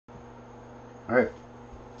Alright,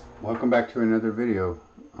 welcome back to another video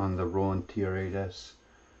on the Roland TR-8S.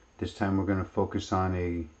 This time we're going to focus on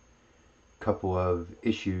a couple of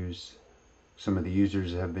issues some of the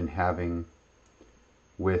users have been having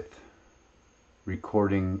with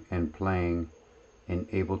recording and playing in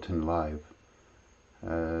Ableton Live.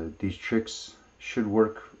 These tricks should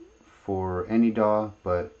work for any DAW,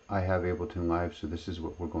 but I have Ableton Live, so this is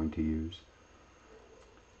what we're going to use.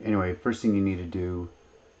 Anyway, first thing you need to do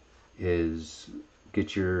is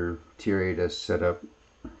get your TR-8S set up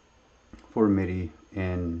for Midi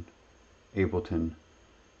in Ableton,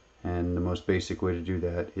 and the most basic way to do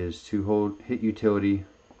that is to hit Utility,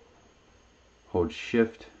 hold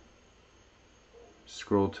Shift,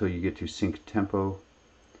 scroll till you get to Sync Tempo,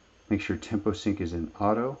 make sure Tempo Sync is in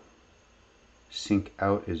Auto, Sync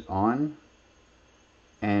Out is on,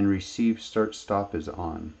 and Receive Start Stop is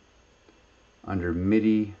on. Under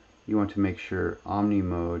Midi, you want to make sure Omni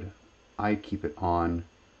Mode, I keep it on,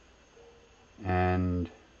 and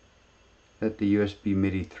that the USB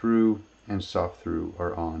MIDI through and soft through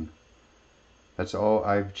are on. That's all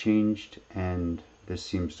I've changed, and this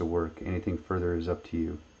seems to work. Anything further is up to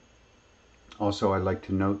you. Also, I'd like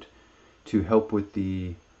to note, to help with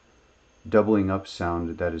the doubling up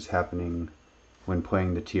sound that is happening when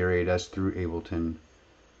playing the TR-8S through Ableton,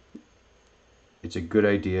 it's a good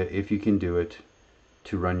idea, if you can do it,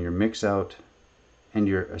 to run your mix out and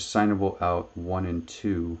your assignable out 1 and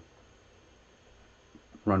 2.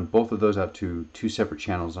 Run both of those out to two separate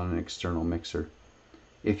channels on an external mixer.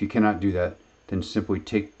 If you cannot do that, then simply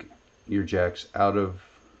take your jacks out of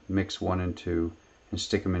mix 1 and 2 and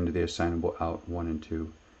stick them into the assignable out 1 and 2.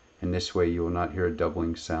 And this way you will not hear a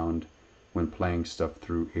doubling sound when playing stuff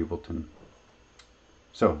through Ableton.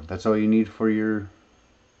 So that's all you need for your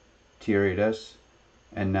TR-8S.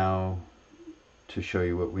 And now to show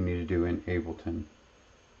you what we need to do in Ableton.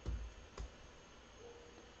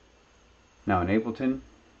 Now in Ableton,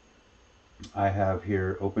 I have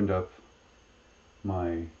here opened up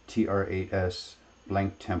my TR-8S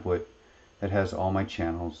blank template that has all my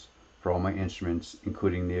channels for all my instruments,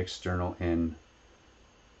 including the external in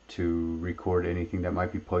to record anything that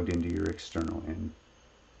might be plugged into your external in.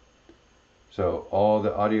 So all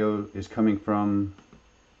the audio is coming from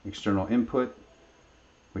external input,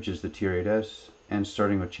 which is the TR-8S, and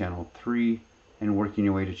starting with channel 3 and working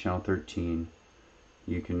your way to channel 13,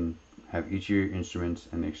 you can have each of your instruments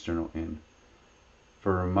and the external in.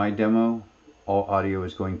 For my demo, all audio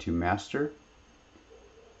is going to master,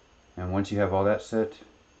 and once you have all that set,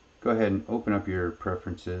 go ahead and open up your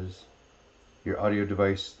preferences. Your audio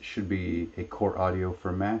device should be a Core Audio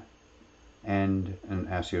for Mac and an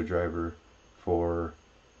ASIO driver for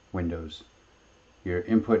Windows. Your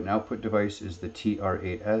input and output device is the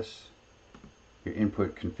TR-8S. Your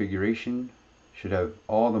input configuration should have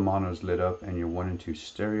all the monos lit up and your 1 and 2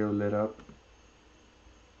 stereo lit up.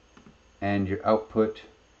 And your output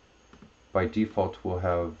by default will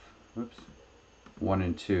have 1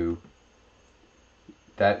 and 2.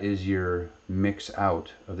 That is your mix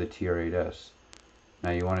out of the TR-8S. Now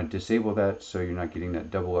you want to disable that so you're not getting that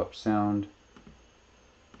double up sound.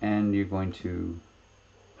 And you're going to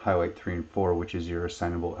highlight 3 and 4, which is your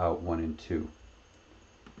assignable out 1 and 2.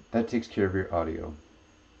 That takes care of your audio.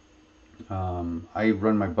 I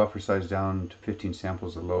run my buffer size down to 15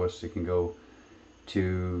 samples, the lowest it can go,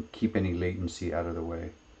 to keep any latency out of the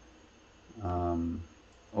way.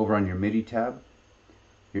 Over on your MIDI tab,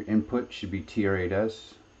 your input should be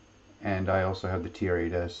TR-8S, and I also have the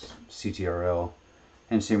TR-8S CTRL,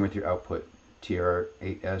 and same with your output,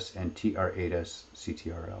 TR-8S and TR-8S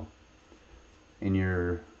CTRL. In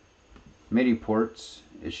your MIDI ports,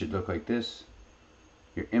 it should look like this.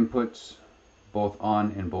 Your inputs both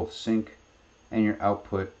on and both sync, and your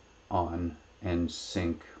output on and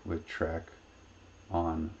sync with track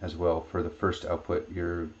on as well. For the first output,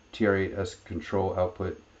 your TR-8S control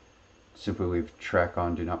output, simply leave track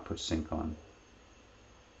on, do not put sync on.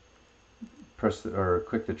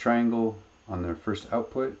 Click the triangle on the first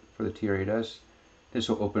output for the TR-8S. This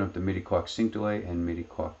will open up the MIDI clock sync delay and MIDI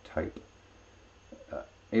clock type.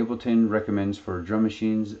 Ableton recommends for drum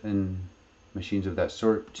machines and machines of that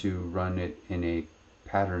sort to run it in a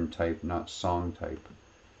pattern type, not song type.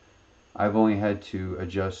 I've only had to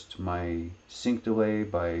adjust my sync delay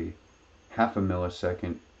by half a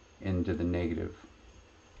millisecond into the negative.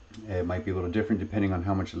 It might be a little different depending on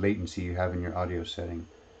how much latency you have in your audio setting.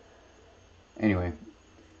 Anyway,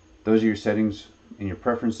 those are your settings in your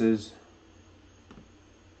preferences.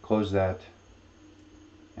 Close that,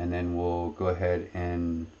 and then we'll go ahead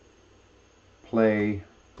and play.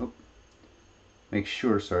 Make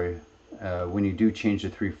sure, when you do change to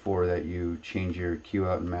 3/4, that you change your Q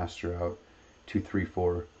out and master out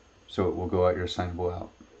 234, so it will go out your assignable out.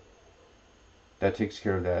 That takes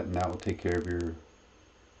care of that, and that will take care of your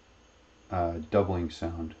doubling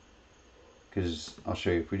sound. Because I'll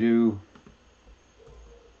show you, if we do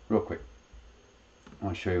real quick, I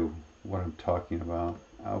want to show you what I'm talking about.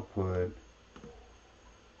 Output,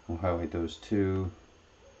 we'll highlight those two.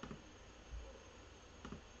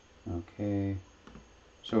 Okay,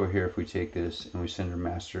 so over here, if we take this and we send our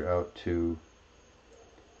master out to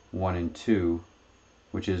 1 and 2,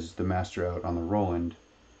 which is the master out on the Roland,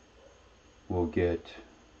 we'll get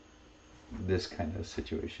this kind of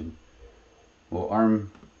situation. We'll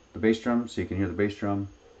arm the bass drum so you can hear the bass drum,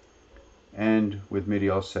 and with MIDI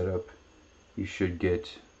all set up, you should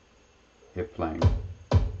get it playing.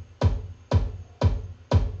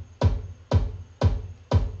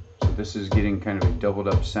 So this is getting kind of a doubled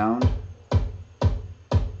up sound.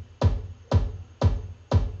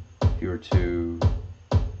 If you were to,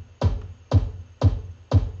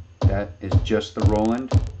 that is just the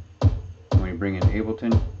Roland. When you bring in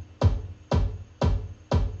Ableton,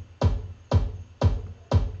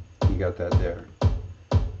 you got that there.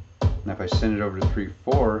 Now if I send it over to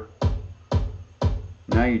 3/4,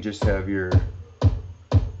 now you just have your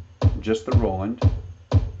just the Roland,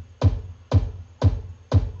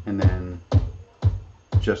 and then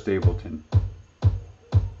just Ableton.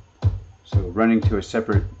 So running to a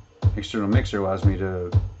separate external mixer allows me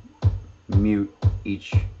to mute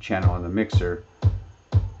each channel on the mixer,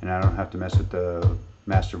 and I don't have to mess with the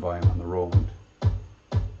master volume on the Roland.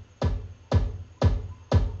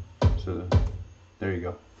 So there you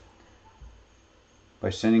go. By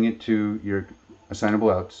sending it to your assignable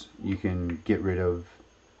outs, you can get rid of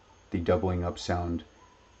the doubling up sound.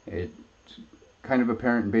 It's kind of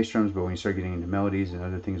apparent in bass drums, but when you start getting into melodies and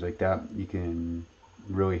other things like that, you can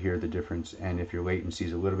really hear the difference. And if your latency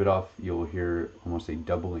is a little bit off, you'll hear almost a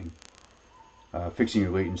doubling. Fixing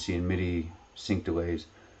your latency and MIDI sync delays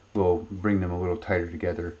will bring them a little tighter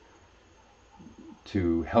together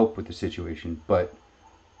to help with the situation, but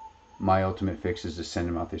my ultimate fix is to send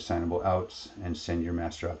them out the assignable outs and send your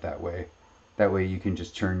master out that way. That way you can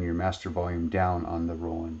just turn your master volume down on the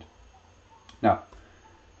Roland. Now,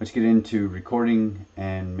 let's get into recording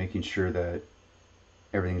and making sure that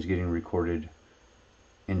everything's getting recorded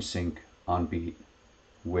in sync on beat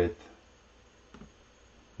with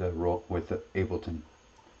the Ableton.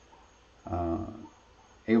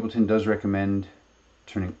 Ableton does recommend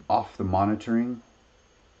turning off the monitoring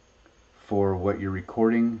for what you're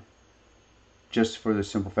recording, just for the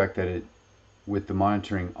simple fact that with the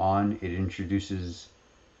monitoring on, it introduces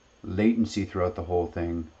latency throughout the whole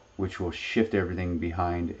thing, which will shift everything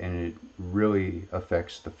behind, and it really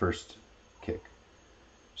affects the first kick.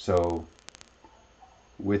 So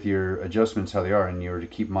with your adjustments how they are, and you were to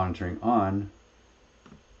keep monitoring on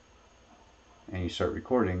and you start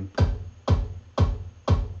recording,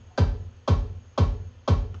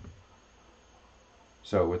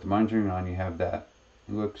 so with the monitoring on, you have that.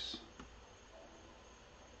 It looks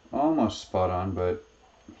almost spot on, but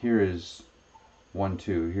here is 1,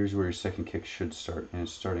 2. Here's where your second kick should start, and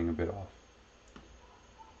it's starting a bit off.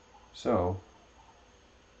 So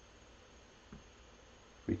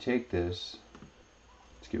if we take this,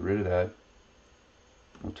 let's get rid of that.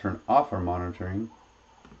 We'll turn off our monitoring,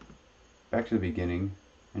 back to the beginning,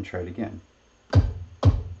 and try it again.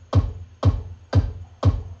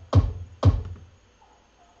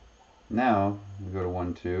 Now we go to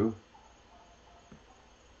 1, 2.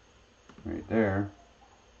 Right there,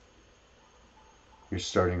 you're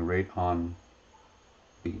starting right on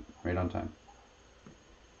beat, right on time.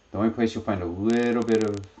 The only place you'll find a little bit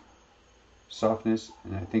of softness,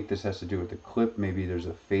 and I think this has to do with the clip, maybe there's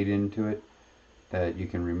a fade into it that you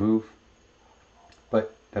can remove,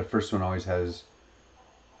 but that first one always has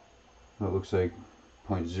what looks like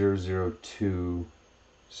 0.002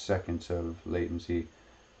 seconds of latency,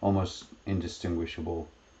 almost indistinguishable.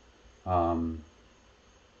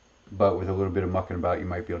 But with a little bit of mucking about, you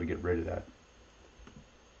might be able to get rid of that.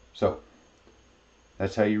 So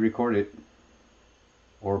that's how you record it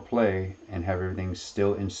or play and have everything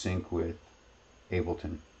still in sync with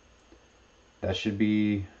Ableton. That should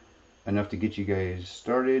be enough to get you guys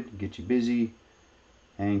started, get you busy,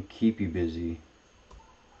 and keep you busy.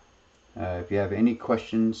 If you have any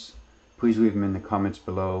questions, please leave them in the comments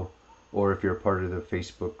below, or if you're a part of the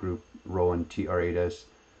Facebook group Roland TR-8S,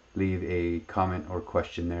 leave a comment or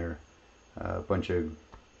question there. A bunch of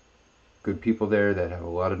good people there that have a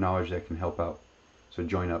lot of knowledge that can help out, so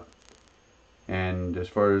join up. And as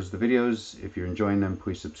far as the videos, if you're enjoying them,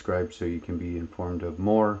 please subscribe so you can be informed of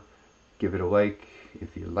more. Give it a like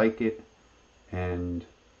if you like it, and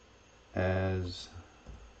as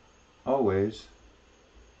always,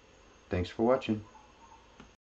 thanks for watching.